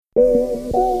Right,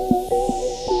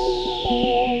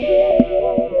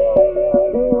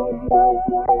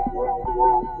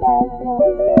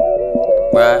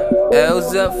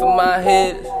 L's up for my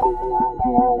head.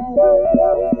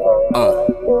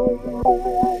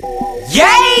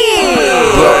 Yeah!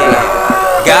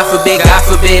 God forbid,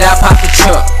 I pop the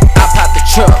trunk.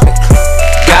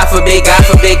 God forbid,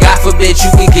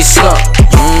 you can get slumped.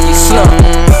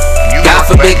 God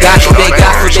forbid,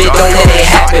 don't let it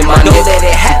happen, my nigga.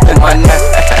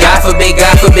 God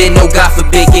forbid, no God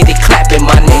forbid, get it clapping,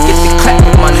 my nigga.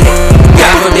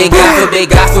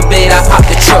 God forbid, I pop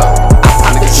the trunk.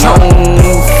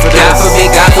 God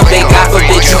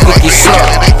forbid, you can get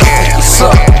slumped.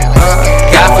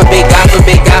 God forbid,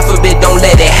 don't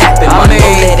let it happen, my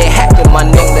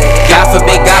nigga. God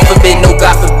forbid, no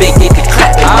God forbid, get it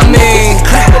clapping, my nigga.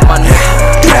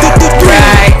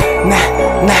 Right.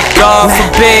 God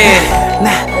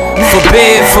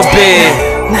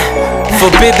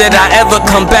forbid that I ever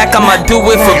come back, I'ma do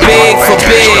it forbid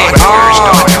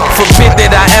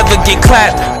that I ever get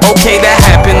clapped, okay that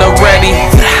happened already.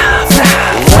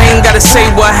 We ain't gotta say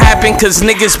what happened, cause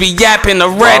niggas be yapping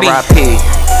already.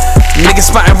 Niggas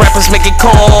spotting rappers making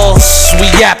calls, we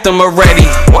yapped them already.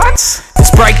 What?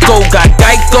 It's Bright Gold, got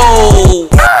Geico,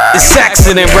 it's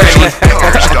accident ready.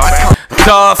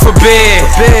 God forbid.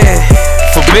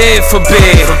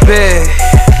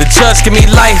 The judge give me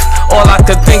life, all I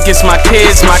could think is my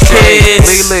kids. My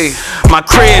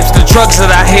cribs, the drugs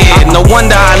that I hid, no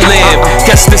wonder I live.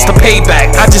 Guess this the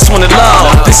payback, I just wanted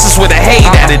love. This is where the hate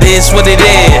at, it is what it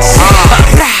is.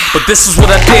 But this is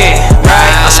what I did,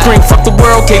 I screamed fuck the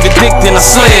world, gave a dick, then I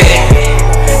slid.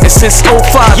 And since 05,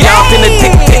 y'all been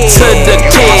addicted to the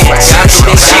kids.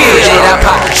 I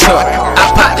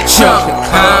pop the trunk.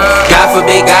 God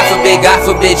forbid,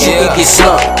 you can get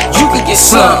slumped.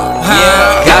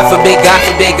 Yeah. God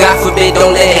forbid,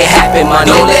 don't let it happen, my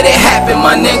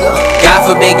nigga. God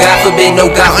forbid, no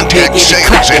God forbid, get it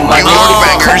clapping, my nigga.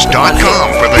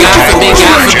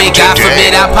 God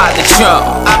forbid, I pop the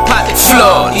trunk.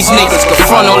 Floor. These niggas can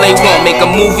front all they want, make a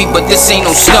movie, but this ain't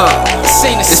no stunt.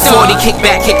 This 40 kick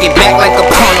it back like a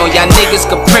porno. Y'all niggas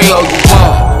can pray all you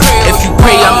want. If you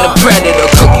pray, I'm the predator.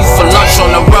 Cook you for lunch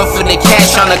on the run for the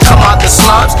cash, tryna come out the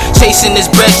slums. Chasing this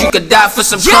bread, you could die for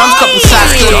some crumbs. Couple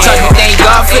shots to the tell you thank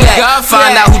God for that.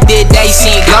 Find out who did that, he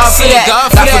seen God for that.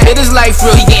 God forbid his life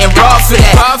real, he getting raw for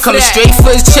that. Coming straight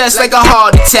for his chest like a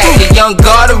heart attack. The young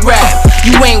God of rap,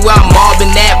 you ain't where I'm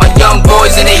mobbing at. My young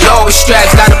boys and they always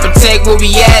straps. Gotta protect where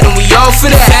we at and we all for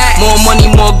that. More money,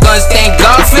 more guns, thank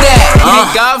God for that.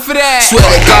 Swear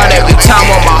to God, every time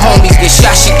all my homies get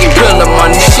shot, shit get realer, my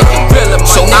nigga.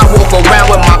 So I walk around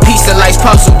with my piece of life's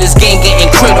puzzle. This game getting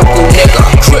critical, nigga.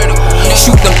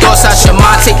 Shoot them thoughts out your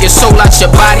mind, take your soul out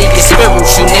your body, get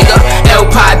spiritual, nigga. El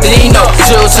Padrino,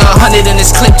 0 to 100 in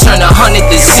this clip, turn 100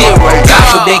 to 0.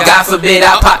 God forbid,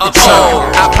 I pop the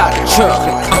trunk.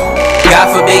 God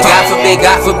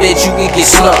forbid, you can get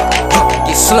slumped.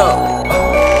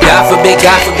 God forbid,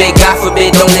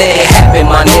 don't let it happen,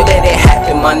 my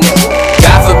nigga.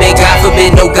 God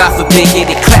forbid, no God forbid, get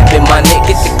it clapping, my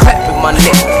nigga.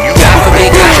 God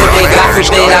forbid,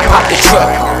 I pop the trunk.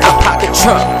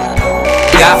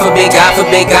 God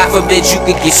forbid, you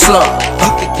can get slumped.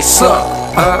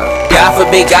 God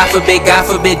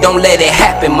forbid, don't let it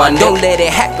happen, my nigga.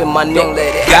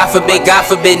 God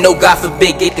forbid, no God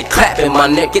forbid, get the clapping, my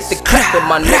nigga.